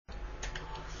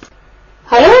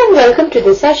Hello and welcome to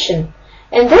this session.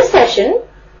 In this session,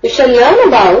 we shall learn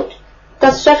about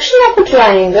construction of a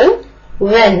triangle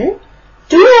when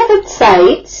two of its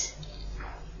sides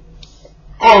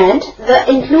and the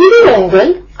included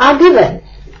angle are given.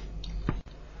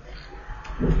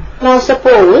 Now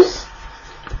suppose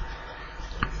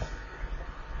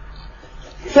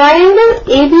triangle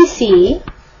ABC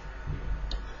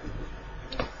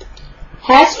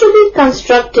has to be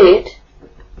constructed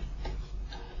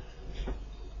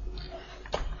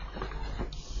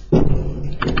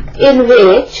in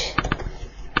which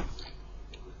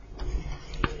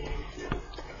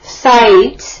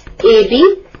sides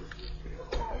AB,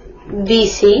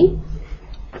 BC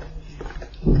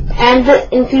and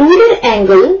the included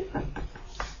angle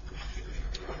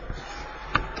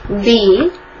B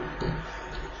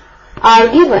are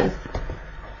given.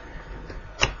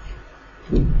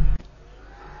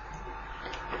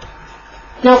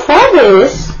 Now for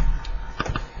this,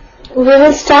 we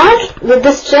will start with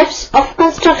the steps of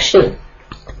construction.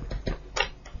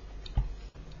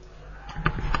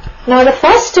 Now the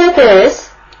first step is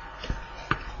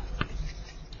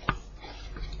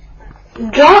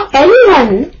draw any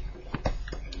one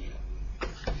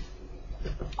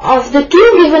of the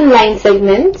two given line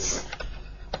segments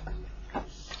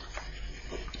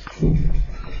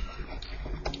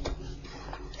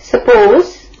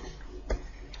Suppose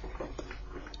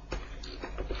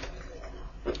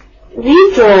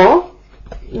we draw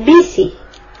BC.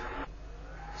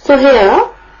 So here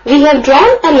we have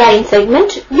drawn a line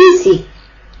segment BC.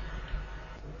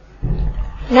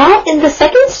 Now in the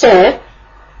second step,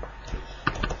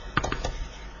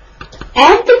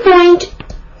 at the point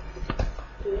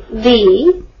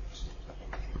B,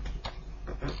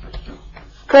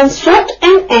 construct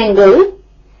an angle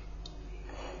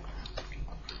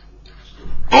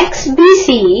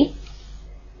XBC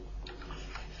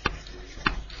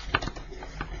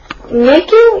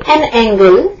making an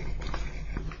angle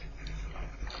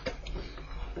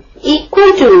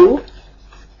equal to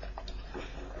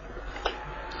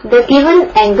the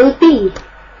given angle P.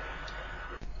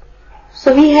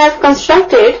 So we have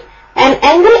constructed an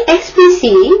angle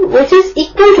XBC which is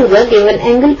equal to the given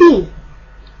angle P.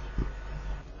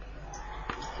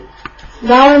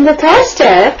 Now in the third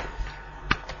step,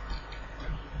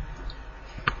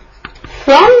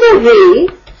 from the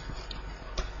ray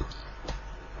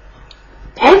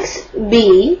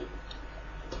XB,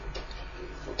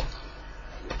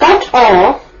 cut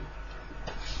off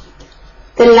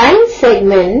the line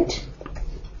segment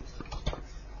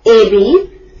AB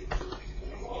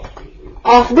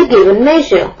of the given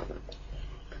measure.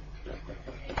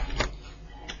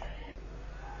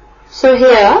 So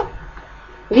here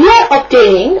we are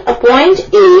obtaining a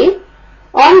point A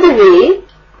on the ray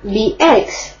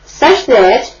BX such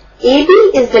that AB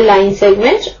is the line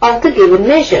segment of the given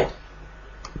measure.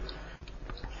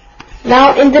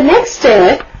 Now in the next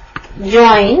step,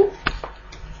 join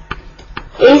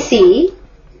AC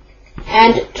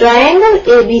and triangle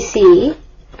ABC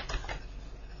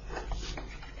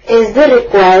is the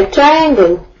required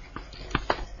triangle.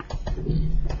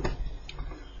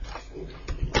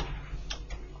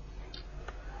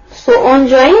 So on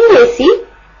joining AC,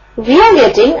 we are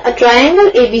getting a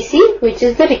triangle ABC which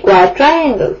is the required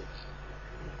triangle.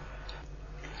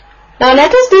 Now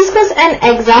let us discuss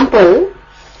an example.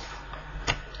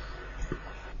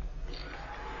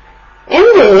 In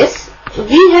this,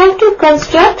 we have to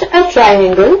construct a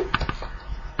triangle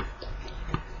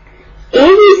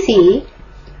ABC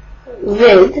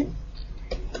with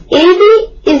AB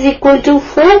is equal to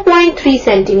 4.3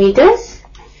 centimeters,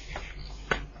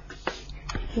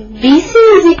 BC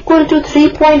is equal to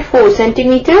 3.4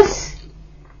 centimeters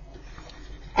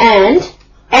and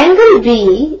angle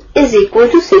B is equal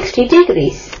to 60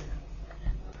 degrees.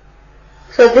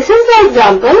 So this is the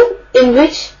example in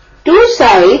which two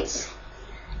sides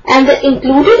and the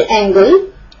included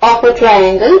angle of a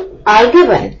triangle are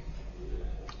given.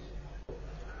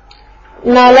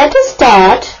 Now let us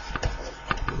start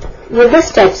with the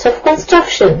steps of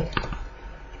construction.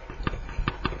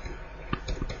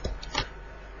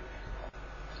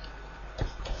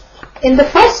 In the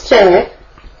first step,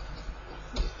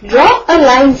 draw a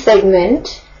line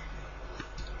segment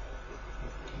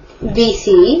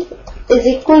BC is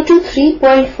equal to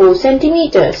 3.4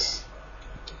 centimeters.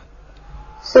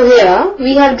 So here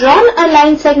we have drawn a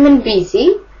line segment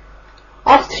BC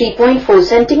of 3.4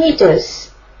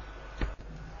 centimeters.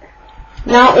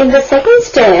 Now in the second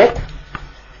step,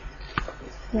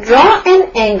 draw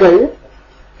an angle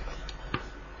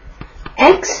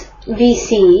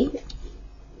XBC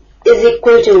is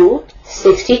equal to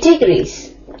 60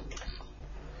 degrees.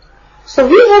 So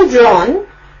we have drawn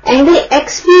angle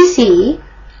XBC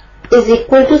is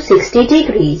equal to 60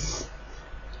 degrees.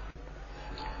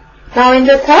 Now in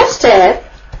the third step,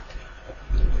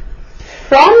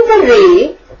 from the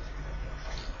ray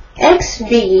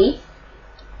XB,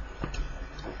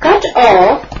 cut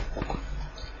off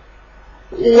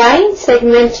line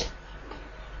segment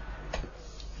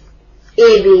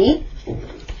AB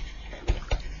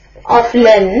of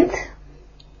length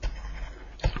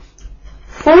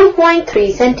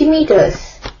 4.3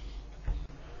 centimeters.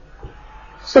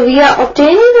 So we are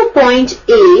obtaining a point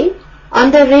A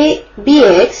on the ray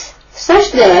BX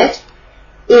such that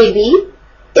AB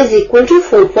is equal to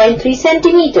 4.3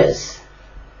 centimeters.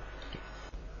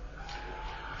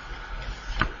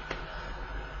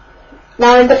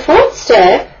 Now in the fourth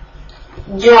step,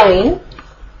 join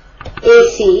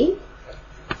AC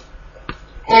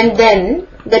and then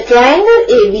the triangle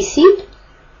ABC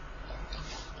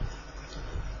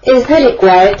is the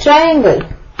required triangle.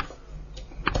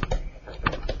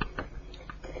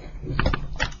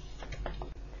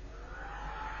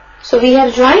 So we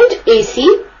have joined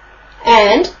AC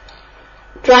and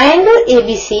triangle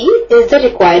ABC is the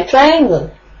required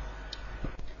triangle.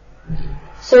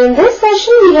 So in this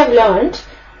session we have learnt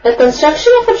the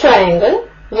construction of a triangle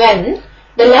when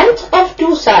the length of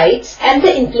two sides and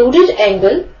the included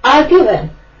angle are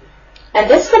given. And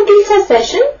this completes our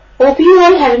session. Hope you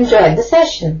all have enjoyed the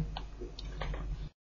session.